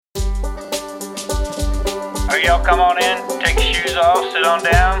y'all come on in, take your shoes off, sit on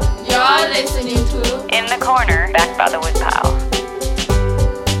down. You're listening to In the Corner, back by the woodpile.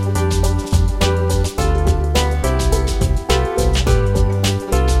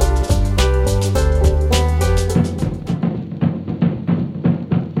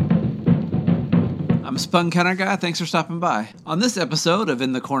 I'm Spun Counter Guy. Thanks for stopping by. On this episode of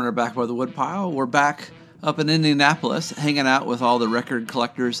In the Corner Back by the Woodpile, we're back up in Indianapolis, hanging out with all the record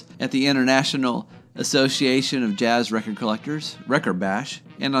collectors at the International Association of Jazz Record Collectors, Record Bash.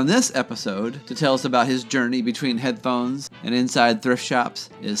 And on this episode, to tell us about his journey between headphones and inside thrift shops,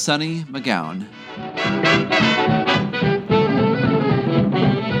 is Sonny McGowan.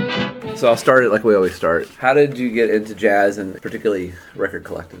 So I'll start it like we always start. How did you get into jazz and particularly record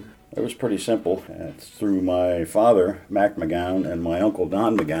collecting? It was pretty simple. It's through my father, Mac McGowan, and my uncle,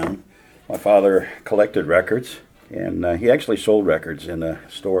 Don McGowan. My father collected records, and he actually sold records in a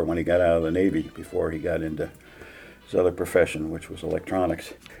store when he got out of the Navy before he got into his other profession, which was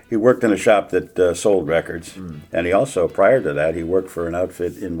electronics. He worked in a shop that sold records, and he also, prior to that, he worked for an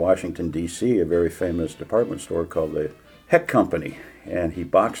outfit in Washington, D.C., a very famous department store called the Heck Company, and he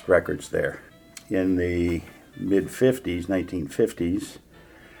boxed records there. In the mid-50s, 1950s,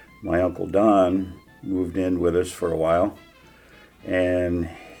 my Uncle Don moved in with us for a while, and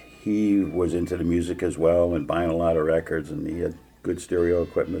he was into the music as well and buying a lot of records, and he had good stereo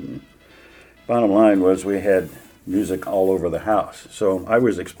equipment. And bottom line was we had music all over the house. So I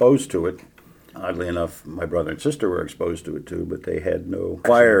was exposed to it. Oddly enough, my brother and sister were exposed to it too, but they had no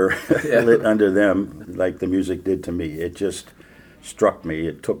fire lit under them like the music did to me. It just struck me,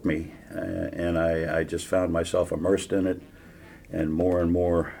 it took me, and I just found myself immersed in it, and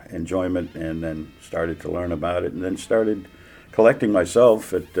more enjoyment, and then started to learn about it, and then started collecting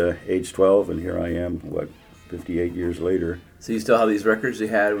myself at age 12, and here I am, 58 years later. So you still have these records you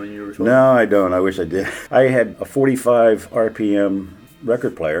had when you were 12? No, I don't. I wish I did. I had a 45 RPM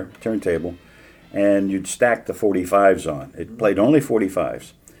record player, turntable, and you'd stack the 45s on. It played only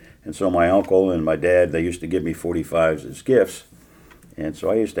 45s. And so my uncle and my dad, they used to give me 45s as gifts. And so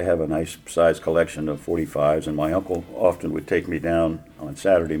I used to have a nice size collection of 45s, and my uncle often would take me down on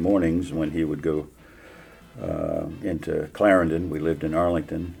Saturday mornings when he would go into Clarendon. We lived in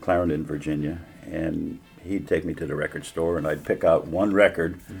Arlington, Clarendon, Virginia, and he'd take me to the record store, and I'd pick out one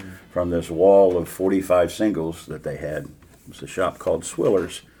record from this wall of 45 singles that they had. It was a shop called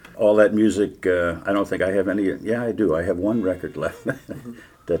Swillers. All that music, I don't think I have any. Yeah, I do. I have one record left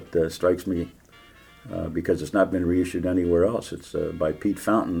that strikes me because it's not been reissued anywhere else. It's by Pete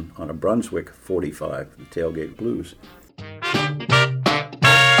Fountain on a Brunswick 45, the Tailgate Blues.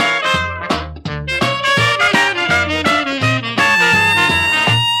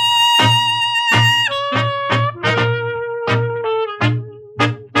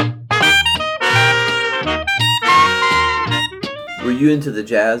 Were you into the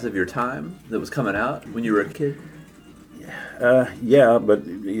jazz of your time that was coming out when you were a kid? Yeah, but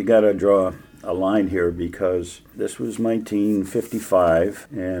you got to draw a line here because this was 1955,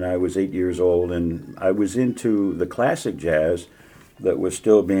 and I was 8 years old, and I was into the classic jazz that was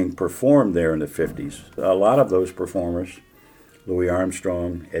still being performed there in the 50s. A lot of those performers, Louis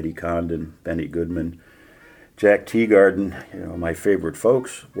Armstrong, Eddie Condon, Benny Goodman, Jack Teagarden, my favorite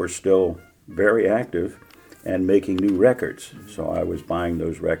folks, were still very active and making new records. So I was buying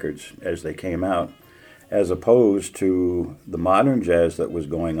those records as they came out, as opposed to the modern jazz that was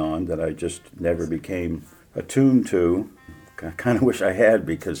going on that I just never became attuned to. I kind of wish I had,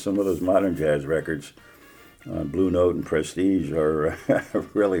 because some of those modern jazz records on Blue Note and Prestige are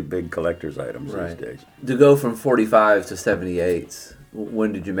really big collector's items these days. To go from 45s to 78s,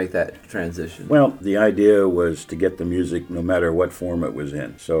 when did you make that transition? Well, the idea was to get the music no matter what form it was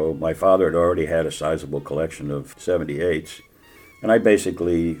in. So my father had already had a sizable collection of 78s, and I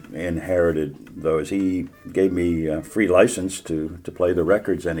basically inherited those. He gave me free license to play the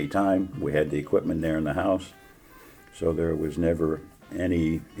records anytime. We had the equipment there in the house, so there was never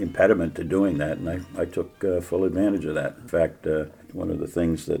any impediment to doing that, and I took full advantage of that. In fact, one of the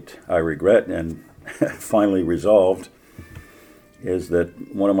things that I regret and finally resolved is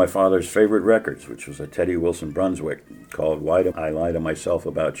that one of my father's favorite records, which was a Teddy Wilson Brunswick called Why Do I Lie to Myself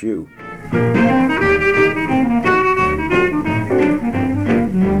About You?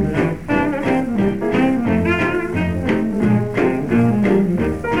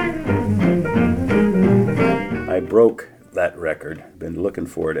 I broke that record, been looking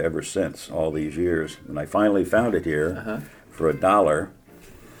for it ever since, all these years, and I finally found it here for $1.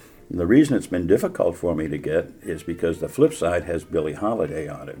 And the reason it's been difficult for me to get is because the flip side has Billie Holiday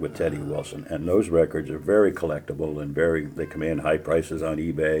on it with Teddy Wilson, and those records are very collectible and they command high prices on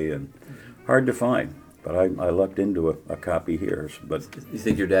eBay and hard to find. But I lucked into a copy here. But You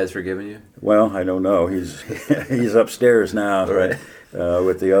think your dad's forgiven you? well, I don't know. He's he's upstairs now, Right.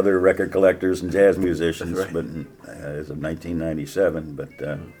 with the other record collectors and jazz musicians. Right. But as of 1997, but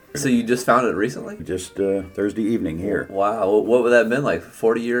So you just found it recently? just Thursday evening here. Wow. What would that have been like?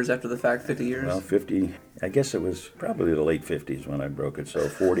 40 years after the fact? 50 years? Well, 50. I guess it was probably the late 50s when I broke it. So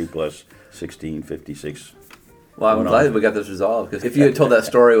 40 plus 16, 56. Well, I'm Went glad on. we got this resolved, because if you had told that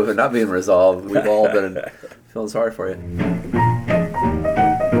story with it not being resolved, we've all been feeling sorry for you.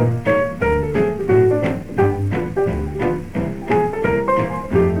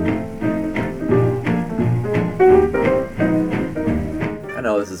 I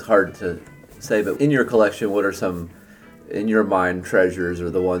know this is hard to say, but in your collection, what are some, in your mind, treasures, or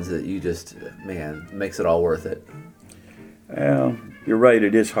the ones that you just, man, makes it all worth it? Well, you're right.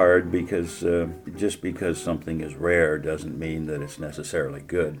 It is hard because just because something is rare doesn't mean that it's necessarily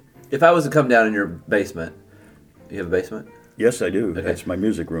good. If I was to come down in your basement, you have a basement? Yes, I do. Okay. That's my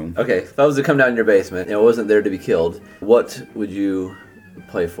music room. Okay, if I was to come down in your basement and I wasn't there to be killed, what would you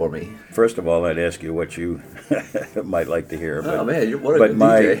play for me? First of all, I'd ask you what you might like to hear. Oh man, what a but good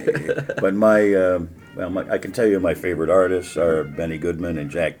my, DJ. but I can tell you my favorite artists are Benny Goodman and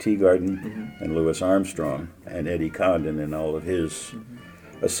Jack Teagarden and Louis Armstrong and Eddie Condon and all of his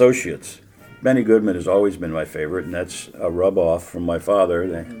associates. Benny Goodman has always been my favorite, and that's a rub-off from my father.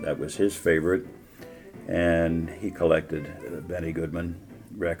 That was his favorite, and he collected Benny Goodman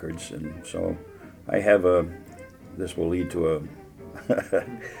records, and so I have this will lead to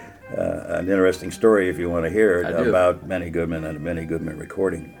an interesting story if you want to hear it about Benny Goodman and a Benny Goodman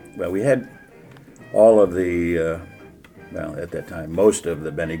recording. Well, we had all of the, at that time, most of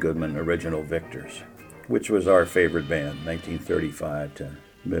the Benny Goodman original Victors, which was our favorite band, 1935 to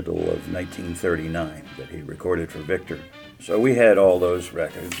middle of 1939, that he recorded for Victor. So we had all those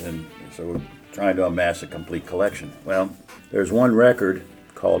records, and so we're trying to amass a complete collection. Well, there's one record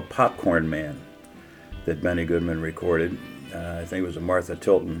called Popcorn Man that Benny Goodman recorded. I think it was a Martha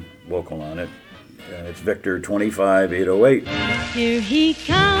Tilton vocal on it. It's Victor 25808. Here he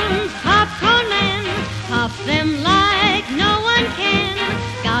comes, Popcorn Man, pop them like no one can.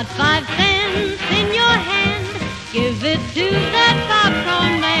 Got 5 cents in your hand, give it to that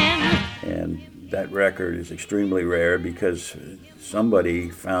Popcorn Man. And that record is extremely rare because somebody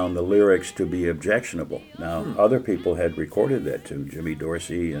found the lyrics to be objectionable. Now, other people had recorded that too, Jimmy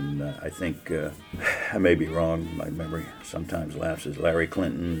Dorsey, and I think, I may be wrong, my memory sometimes lapses, Larry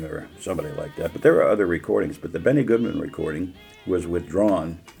Clinton or somebody like that. But there are other recordings, but the Benny Goodman recording was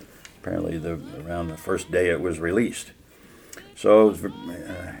withdrawn, apparently around the first day it was released. So,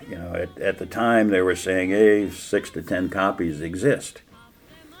 at the time they were saying, hey, 6 to 10 copies exist.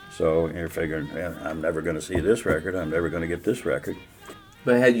 So you're figuring, I'm never going to see this record, I'm never going to get this record.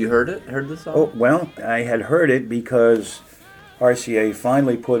 But had you heard the song? Oh, well, I had heard it because RCA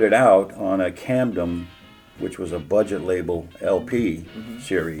finally put it out on a Camden, which was a budget label LP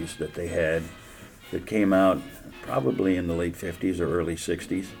series that they had that came out probably in the late 50s or early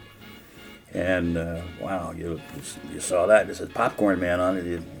 60s. And, wow, you saw that. It says Popcorn Man on it.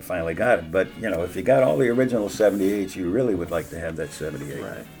 You finally got it. But, if you got all the original 78s, you really would like to have that 78.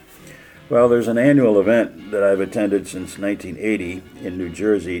 Right. Well, there's an annual event that I've attended since 1980 in New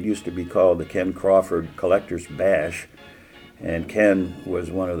Jersey. It used to be called the Ken Crawford Collectors Bash. And Ken was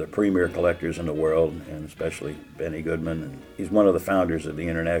one of the premier collectors in the world, and especially Benny Goodman. And he's one of the founders of the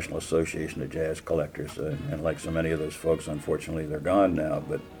International Association of Jazz Collectors. And like so many of those folks, unfortunately, they're gone now.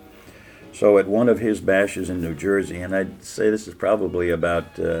 But so at one of his bashes in New Jersey, and I'd say this is probably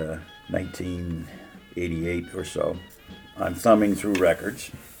about 1988 or so, I'm thumbing through records,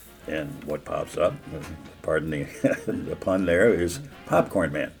 and what pops up, pardon the, the pun there, is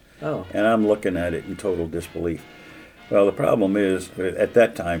Popcorn Man. Oh. And I'm looking at it in total disbelief. Well, the problem is, at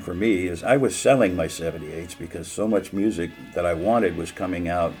that time for me, is I was selling my 78s because so much music that I wanted was coming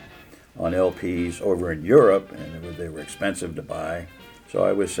out on LPs over in Europe, and they were expensive to buy. So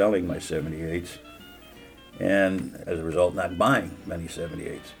I was selling my 78s, and as a result, not buying many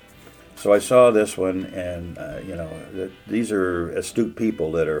 78s. So I saw this one, and these are astute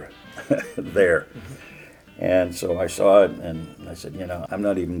people that are there. And so I saw it, and I said, I'm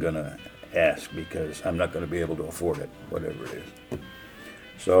not even going to ask because I'm not going to be able to afford it, whatever it is.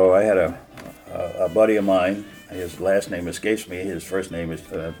 So I had a buddy of mine. His last name escapes me. His first name is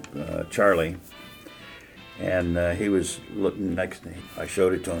Charlie. And he was looking next to me. I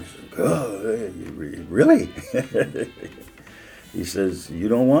showed it to him. He said, oh, really? He says, you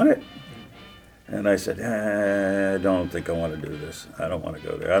don't want it? And I said, I don't think I want to do this. I don't want to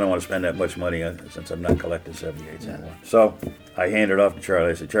go there. I don't want to spend that much money since I'm not collecting 78s anymore. So I handed it off to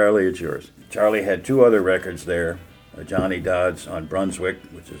Charlie. I said, Charlie, it's yours. Charlie had 2 other records there, a Johnny Dodds on Brunswick,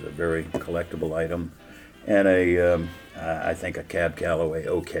 which is a very collectible item, and I think a Cab Calloway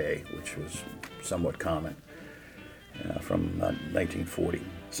OK, which was somewhat common from 1940.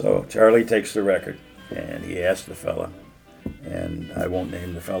 So Charlie takes the record, and he asked the fella, and I won't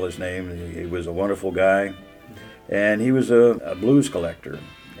name the fella's name. He was a wonderful guy, and he was a blues collector,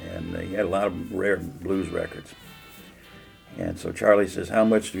 and he had a lot of rare blues records. And so Charlie says, how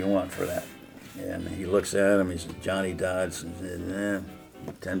much do you want for that? And he looks at him, he says, Johnny Dodds, and says,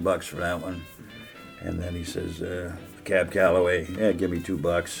 $10 for that one. And then he says, Cab Calloway, give me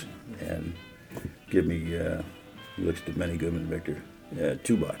 $2, and give me, he looks to Benny Goodman, Victor,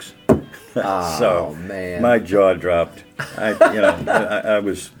 $2. Oh, so man. My jaw dropped. I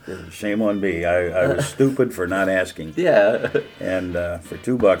was, shame on me. I was stupid for not asking. Yeah. And for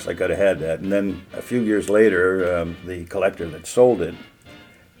 $2, I could have had that. And then a few years later, the collector that sold it,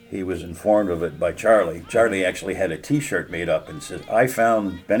 he was informed of it by Charlie. Charlie actually had a T-shirt made up and says, I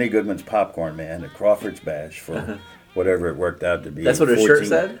found Benny Goodman's Popcorn Man at Crawford's Bash for whatever it worked out to be. That's what his shirt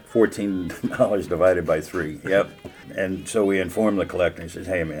said? $14 divided by 3. Yep. And so we informed the collector. He says,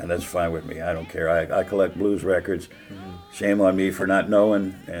 hey, man, that's fine with me. I don't care. I collect blues records. Shame on me for not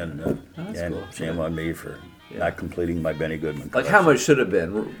knowing, and cool. Shame on me for not completing my Benny Goodman collection. Like how much should have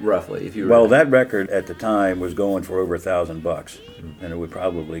been, roughly, if you were... Well, that record at the time was going for over $1,000, and it would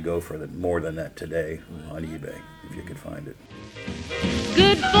probably go for more than that today on eBay, if you could find it.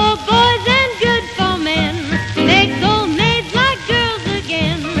 Good for boys and good for men. Makes old maids like girls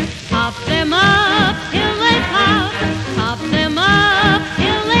again. Pop them up till they pop. Pop them up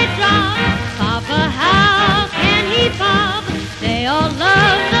till they drop. Papa, how can he pop? They all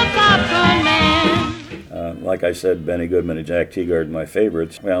love the Popcorn Man. Like I said, Benny Goodman and Jack Teagard are my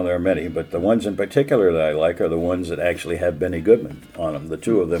favorites. Well, there are many, but the ones in particular that I like are the ones that actually have Benny Goodman on them, the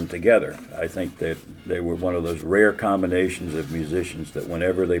 2 of them together. I think that they were one of those rare combinations of musicians that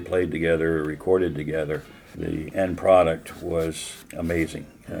whenever they played together or recorded together, the end product was amazing.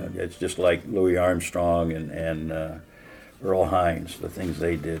 It's just like Louis Armstrong and Earl Hines, the things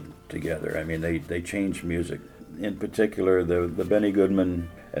they did together. I mean, they changed music. In particular, the Benny Goodman,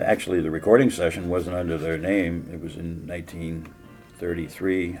 actually the recording session wasn't under their name. It was in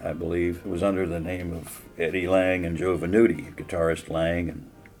 1933, I believe. It was under the name of Eddie Lang and Joe Venuti, guitarist Lang and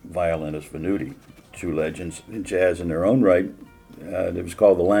violinist Venuti, 2 legends in jazz in their own right. It was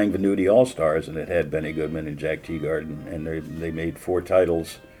called the Lang Venuti All-Stars, and it had Benny Goodman and Jack Teagard, and they made 4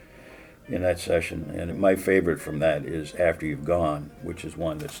 titles in that session. And my favorite from that is After You've Gone, which is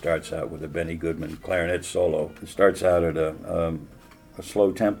one that starts out with a Benny Goodman clarinet solo. It starts out at a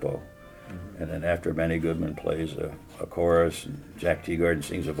slow tempo, and then after Benny Goodman plays a chorus and Jack Teagard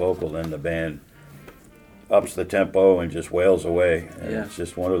sings a vocal, then the band ups the tempo and just wails away. And it's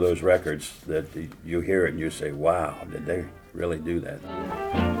just one of those records that you hear it and you say, wow, did they really do that?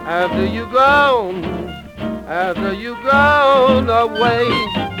 After you've gone away,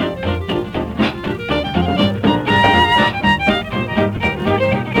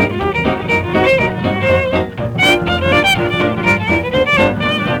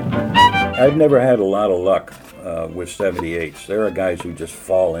 I've never had a lot of luck with 78s. There are guys who just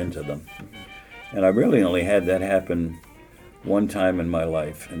fall into them. And I really only had that happen one time in my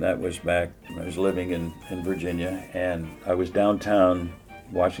life, and that was back when I was living in Virginia, and I was downtown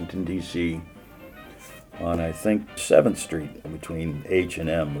Washington, D.C. on, I think, 7th Street, between H and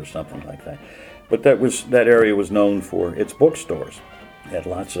M or something like that. But that area was known for its bookstores. It had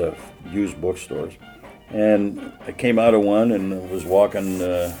lots of used bookstores. And I came out of one and was walking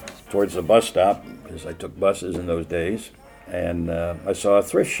towards the bus stop, because I took buses in those days, and I saw a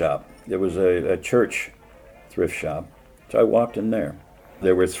thrift shop. It was a church thrift shop, so I walked in there.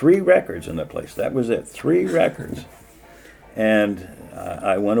 There were 3 records in the place. That was it, 3 records. And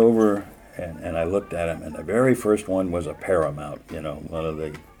I went over and I looked at them, and the very first one was a Paramount, one of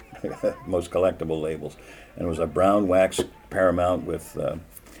the most collectible labels. And it was a brown wax Paramount with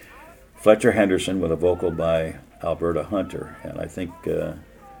Fletcher Henderson with a vocal by Alberta Hunter. And I think it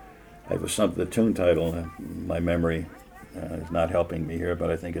was the tune title, my memory is not helping me here, but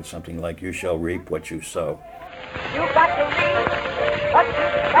I think it's something like You Shall Reap What You Sow. You got to reap what you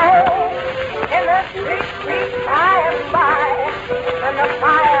sow in the sweet by and by, and the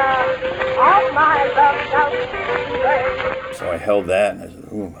fire of my love shall burn. So I held that, and I said,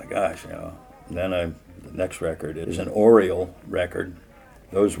 oh my gosh, And then the next record is an Oriole record.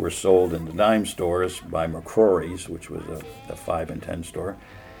 Those were sold in the dime stores by McCrory's, which was a 5 and 10 store.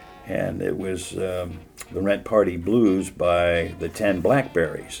 and it was the Rent Party Blues by the 10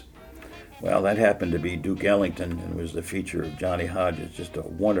 Blackberries. Well, that happened to be Duke Ellington and was the feature of Johnny Hodges. Just a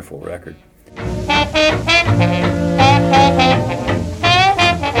wonderful record.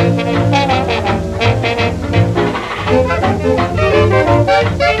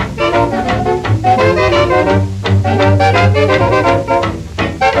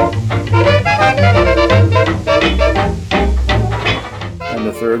 And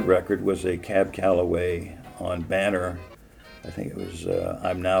the third record was a Cab Calloway on Banner. I think it was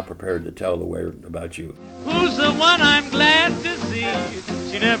I'm Now Prepared to Tell the World About You. Who's the one I'm glad to see?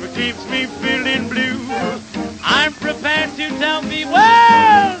 She never keeps me feeling blue. I'm prepared to tell the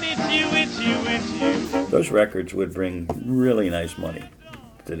world it's you, it's you, it's you. Those records would bring really nice money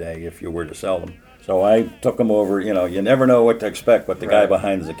today if you were to sell them. So I took them over. You know, you never know what to expect, what the guy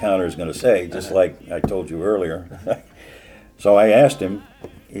behind the counter is going to say, just like I told you earlier. So I asked him.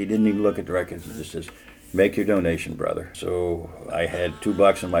 He didn't even look at the records. He just says, "Make your donation, brother." So I had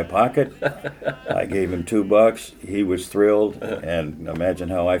 $2 in my pocket. I gave him $2. He was thrilled, and imagine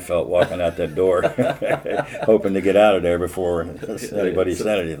how I felt walking out that door, hoping to get out of there before anybody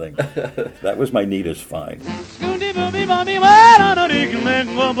said anything. That was my neatest find.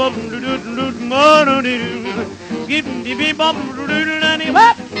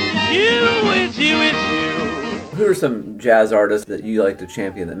 Who are some jazz artists that you like to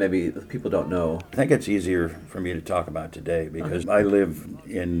champion that maybe people don't know? I think it's easier for me to talk about today because I live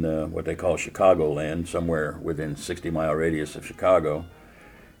in what they call Chicagoland, somewhere within 60-mile radius of Chicago.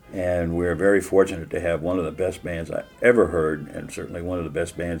 And we're very fortunate to have one of the best bands I ever heard, and certainly one of the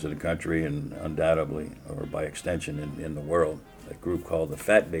best bands in the country, and undoubtedly, or by extension, in the world, a group called the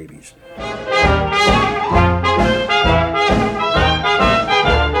Fat Babies.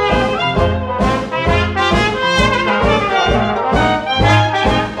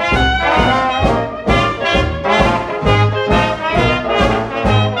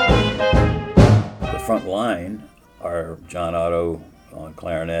 Front line are John Otto on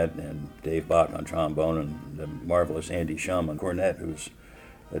clarinet and Dave Bach on trombone and the marvelous Andy Shum on cornet, who's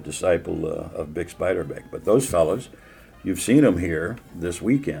a disciple of Bix Beiderbecke. But those fellows, you've seen them here this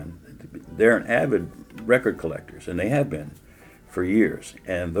weekend. They're an avid record collectors, and they have been for years.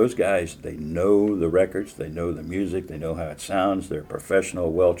 And those guys, they know the records, they know the music, they know how it sounds. They're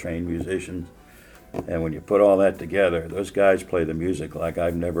professional, well-trained musicians. And when you put all that together, those guys play the music like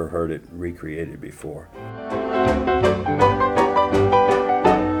I've never heard it recreated before.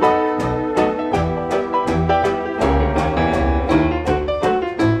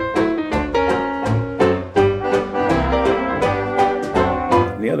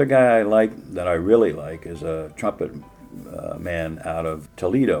 The other guy I like, that I really like, is a trumpet man out of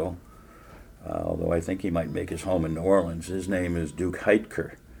Toledo, although I think he might make his home in New Orleans. His name is Duke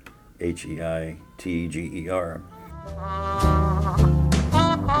Heitger. Heitger.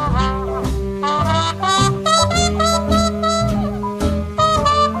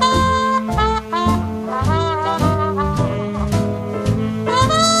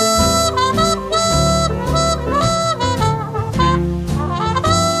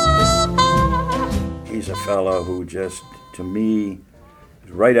 He's a fellow who just, to me,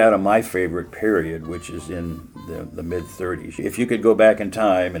 right out of my favorite period, which is in the mid-30s. If you could go back in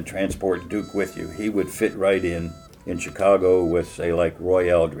time and transport Duke with you, he would fit right in Chicago with, say, like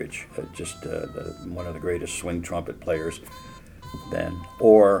Roy Eldridge, one of the greatest swing trumpet players then,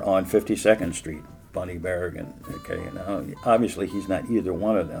 or on 52nd Street, Bunny Berrigan. Okay, now obviously he's not either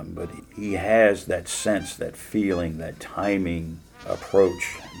one of them, but he has that sense, that feeling, that timing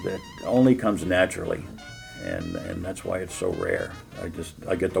approach that only comes naturally. And that's why it's so rare.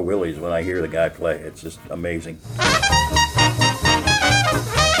 I get the willies when I hear the guy play. It's just amazing.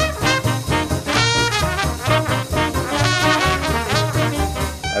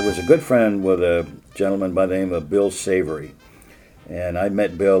 I was a good friend with a gentleman by the name of Bill Savory. And I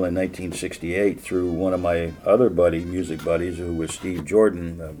met Bill in 1968 through one of my other music buddies, who was Steve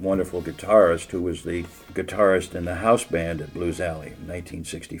Jordan, a wonderful guitarist, who was the guitarist in the house band at Blues Alley,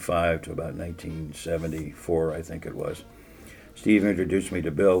 1965 to about 1974, I think it was. Steve introduced me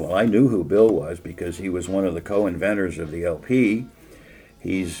to Bill. Well, I knew who Bill was because he was one of the co-inventors of the LP.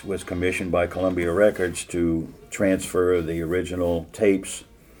 He was commissioned by Columbia Records to transfer the original tapes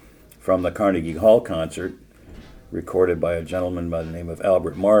from the Carnegie Hall concert, recorded by a gentleman by the name of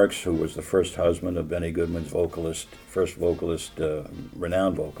Albert Marks, who was the first husband of Benny Goodman's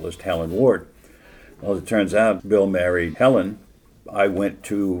renowned vocalist, Helen Ward. Well, it turns out Bill married Helen I went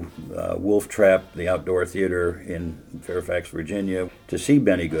to Wolf Trap, the outdoor theater in Fairfax, Virginia, to see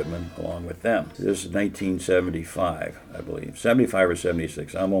Benny Goodman along with them. This is 1975, I believe. 75 or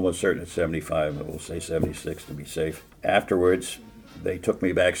 76. I'm almost certain it's 75, but we'll say 76 to be safe. Afterwards, they took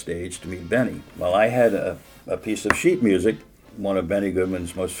me backstage to meet Benny. Well, I had a piece of sheet music, one of Benny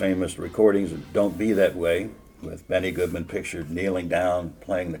Goodman's most famous recordings, Don't Be That Way, with Benny Goodman pictured kneeling down,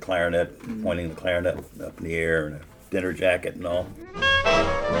 playing the clarinet, pointing the clarinet up in the air, and a dinner jacket and all.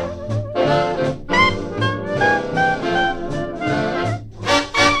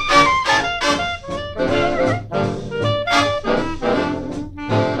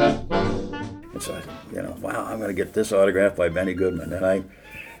 It's wow, I'm going to get this autograph by Benny Goodman.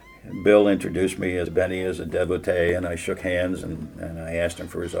 And Bill introduced me as Benny as a devotee, and I shook hands and I asked him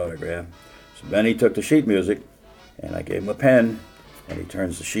for his autograph. So Benny took the sheet music, and I gave him a pen, and he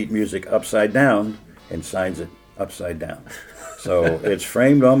turns the sheet music upside down and signs it upside down. So it's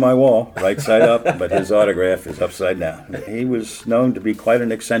framed on my wall, right side up, but his autograph is upside down. He was known to be quite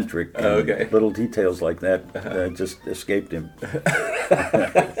an eccentric. Okay. Little details like that just escaped him.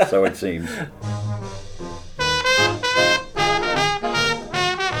 So it seems.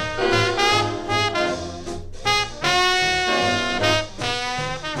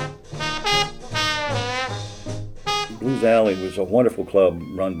 Blues Alley was a wonderful club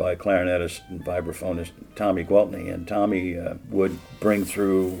run by clarinetist and vibraphonist Tommy Gwaltney, and Tommy would bring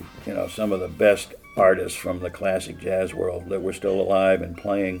through, some of the best artists from the classic jazz world that were still alive and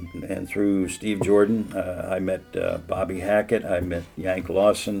playing. And through Steve Jordan, I met Bobby Hackett, I met Yank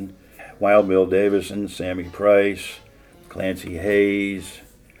Lawson, Wild Bill Davison, Sammy Price, Clancy Hayes,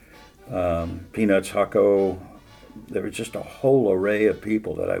 Peanuts Hucko. There was just a whole array of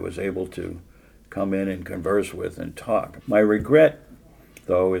people that I was able to come in and converse with and talk. My regret,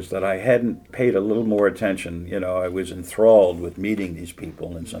 though, is that I hadn't paid a little more attention. I was enthralled with meeting these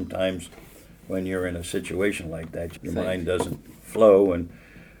people, and sometimes when you're in a situation like that, your mind doesn't flow, and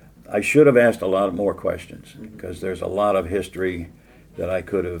I should have asked a lot more questions, because there's a lot of history that I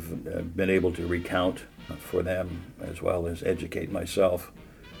could have been able to recount for them, as well as educate myself.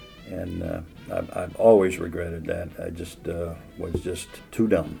 And I've always regretted that. I just was just too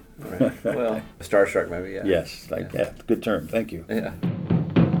dumb. Right. Well, starstruck maybe, yeah. Yes, good term. Thank you. Yeah.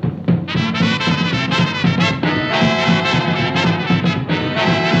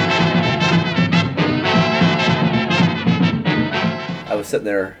 I was sitting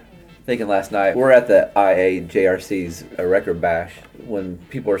there thinking last night, we're at the IAJRC's record bash when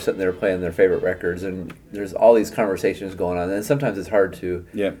people are sitting there playing their favorite records, and there's all these conversations going on, and sometimes it's hard to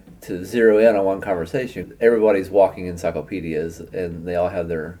zero in on one conversation. Everybody's walking encyclopedias, and they all have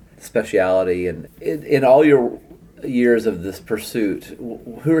their speciality. And in all your years of this pursuit,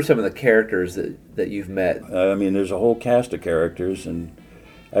 who are some of the characters that you've met? There's a whole cast of characters, and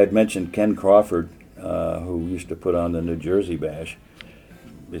I had mentioned Ken Crawford, who used to put on the New Jersey Bash.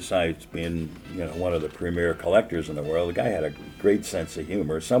 Besides being, one of the premier collectors in the world, the guy had a great sense of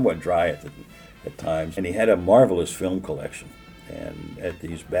humor, somewhat dry at times, and he had a marvelous film collection. And at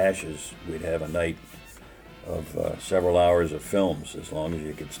these bashes, we'd have a night of several hours of films, as long as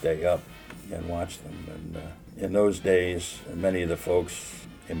you could stay up and watch them. And in those days, many of the folks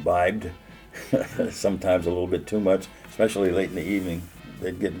imbibed, sometimes a little bit too much, especially late in the evening.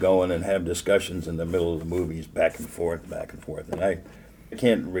 They'd get going and have discussions in the middle of the movies, back and forth. And I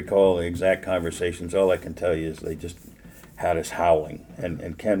can't recall the exact conversations. All I can tell you is they just had us howling.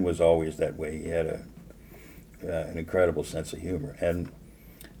 And Ken was always that way. He had an incredible sense of humor. And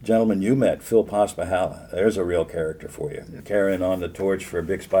gentlemen, you met Phil Pospajala. There's a real character for you. Carrying on the torch for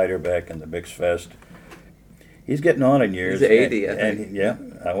Big Spider back in the Bix Fest. He's getting on in years. He's 80, I think.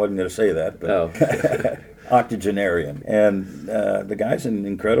 I wasn't going to say that, but octogenarian. And the guy's in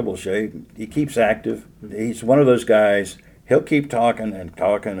incredible shape. He keeps active. He's one of those guys. He'll keep talking and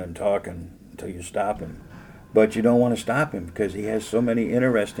talking and talking until you stop him. But you don't want to stop him because he has so many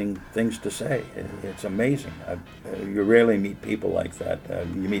interesting things to say. It's amazing. You rarely meet people like that.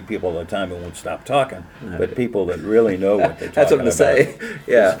 You meet people all the time who won't stop talking, but people that really know what they're talking about. That's what to say.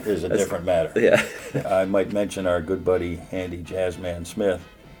 Yeah, is a different matter. Yeah. I might mention our good buddy Andy Jazzman Smith.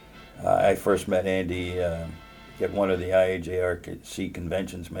 I first met Andy at one of the IAJRC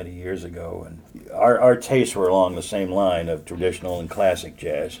conventions many years ago, and our tastes were along the same line of traditional and classic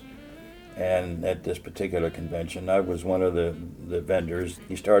jazz. And at this particular convention, I was one of the vendors.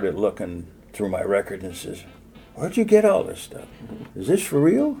 He started looking through my record and says, "Where'd you get all this stuff? Is this for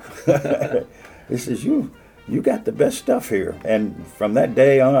real?" He says, "You got the best stuff here." And from that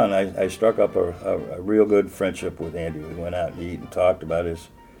day on, I struck up a real good friendship with Andy. We went out and eat and talked about his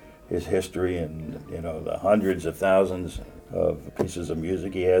history and the hundreds of thousands of pieces of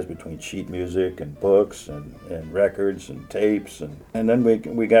music he has between sheet music and books and records and tapes. And then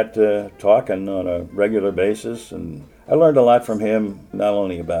we got to talking on a regular basis, and I learned a lot from him, not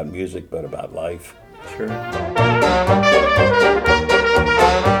only about music, but about life. Sure.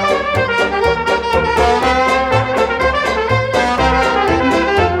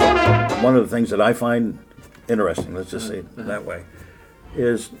 One of the things that I find interesting, let's just say it that way,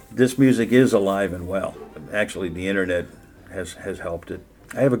 is this music is alive and well. Actually, the internet has helped it.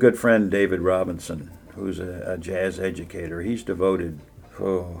 I have a good friend, David Robinson, who's a jazz educator. He's devoted,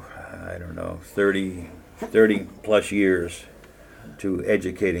 30 plus years to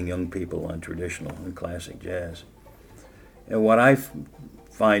educating young people on traditional and classic jazz. And what I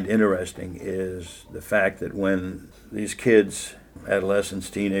find interesting is the fact that when these kids, adolescents,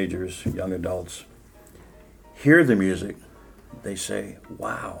 teenagers, young adults, hear the music, they say,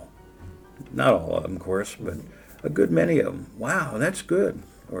 wow. Not all of them, of course, but a good many of them. Wow, that's good.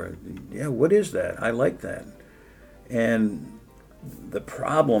 Or, yeah, what is that? I like that. And the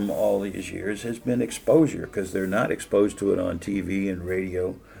problem all these years has been exposure, because they're not exposed to it on TV and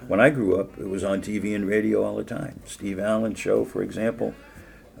radio. When I grew up, it was on TV and radio all the time. Steve Allen show, for example,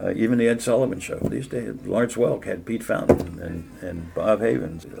 even the Ed Sullivan show. These days, Lawrence Welk had Pete Fountain and Bob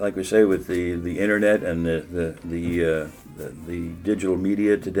Havens. Like we say, with the internet and the digital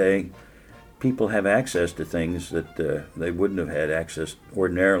media today, people have access to things that they wouldn't have had access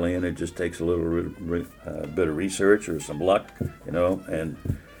ordinarily, and it just takes a little bit of research or some luck, and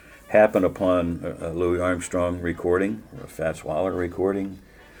happen upon a Louis Armstrong recording or a Fats Waller recording.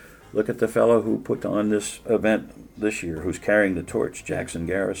 Look at the fellow who put on this event this year, who's carrying the torch, Jackson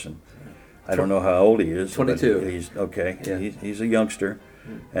Garrison. I don't know how old he is. 22. But he's okay. Yeah. He's a youngster,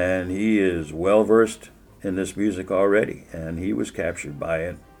 and he is well versed in this music already, and he was captured by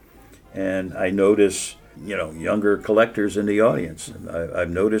it. And I notice, younger collectors in the audience. I've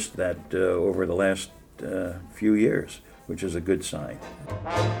noticed that over the last few years, which is a good sign.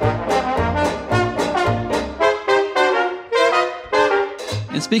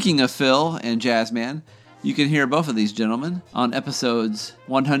 And speaking of Phil and Jazzman, you can hear both of these gentlemen on episodes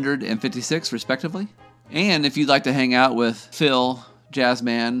 156, respectively. And if you'd like to hang out with Phil,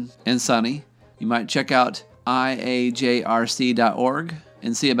 Jazzman, and Sonny, you might check out iajrc.org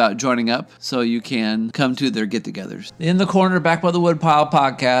and see about joining up so you can come to their get-togethers. In the Corner Back by the Woodpile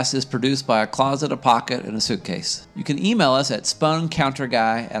podcast is produced by a closet, a pocket, and a suitcase. You can email us at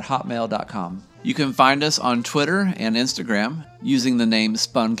spuncounterguy@hotmail.com. You can find us on Twitter and Instagram using the name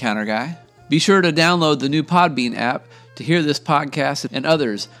Spun Counter Guy. Be sure to download the new Podbean app to hear this podcast and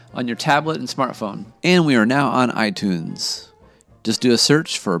others on your tablet and smartphone. And we are now on iTunes. Just do a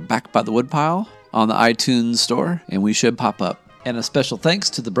search for Back by the Woodpile on the iTunes store, and we should pop up. And a special thanks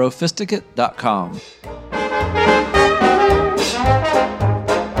to thebrofisticate.com.